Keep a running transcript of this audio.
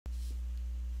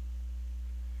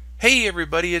Hey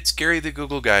everybody, it's Gary the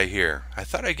Google Guy here. I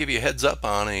thought I'd give you a heads up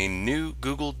on a new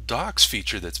Google Docs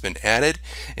feature that's been added,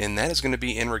 and that is going to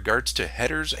be in regards to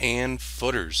headers and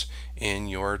footers in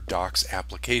your Docs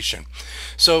application.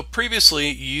 So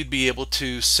previously you'd be able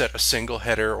to set a single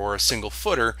header or a single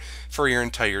footer for your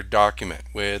entire document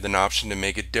with an option to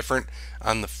make it different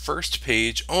on the first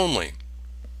page only.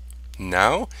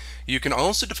 Now, you can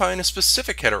also define a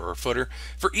specific header or footer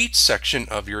for each section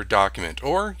of your document,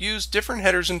 or use different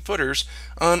headers and footers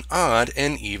on odd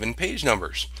and even page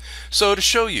numbers. So to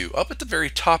show you, up at the very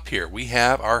top here, we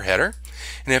have our header,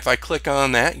 and if I click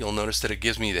on that, you'll notice that it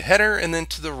gives me the header, and then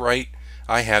to the right,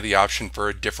 I have the option for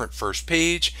a different first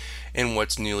page, and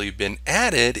what's newly been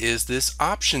added is this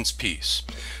options piece.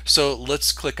 So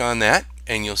let's click on that,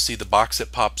 and you'll see the box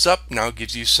that pops up now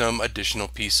gives you some additional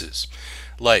pieces,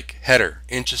 like header,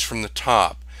 inches from the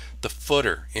top, the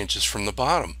footer, inches from the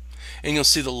bottom. And you'll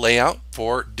see the layout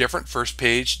for different first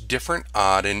page, different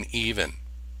odd and even.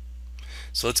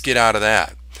 So let's get out of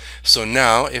that. So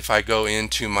now if I go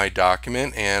into my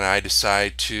document and I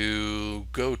decide to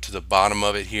go to the bottom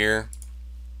of it here,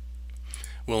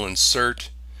 we'll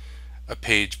insert a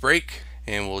page break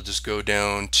and we'll just go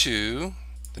down to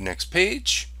the next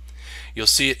page. You'll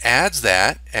see it adds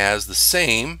that as the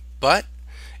same, but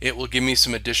it will give me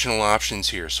some additional options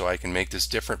here, so I can make this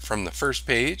different from the first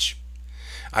page.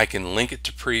 I can link it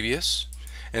to previous,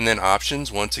 and then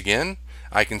options, once again,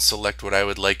 I can select what I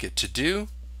would like it to do,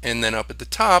 and then up at the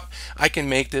top I can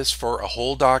make this for a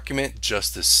whole document,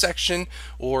 just this section,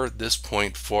 or this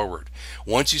point forward.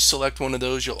 Once you select one of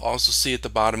those, you'll also see at the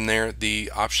bottom there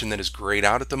the option that is grayed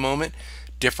out at the moment,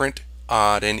 different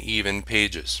odd and even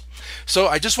pages. So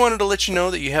I just wanted to let you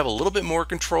know that you have a little bit more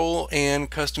control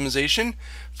and customization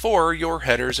for your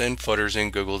headers and footers in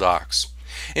Google Docs.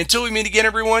 Until we meet again,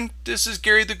 everyone, this is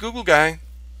Gary the Google Guy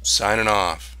signing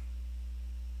off.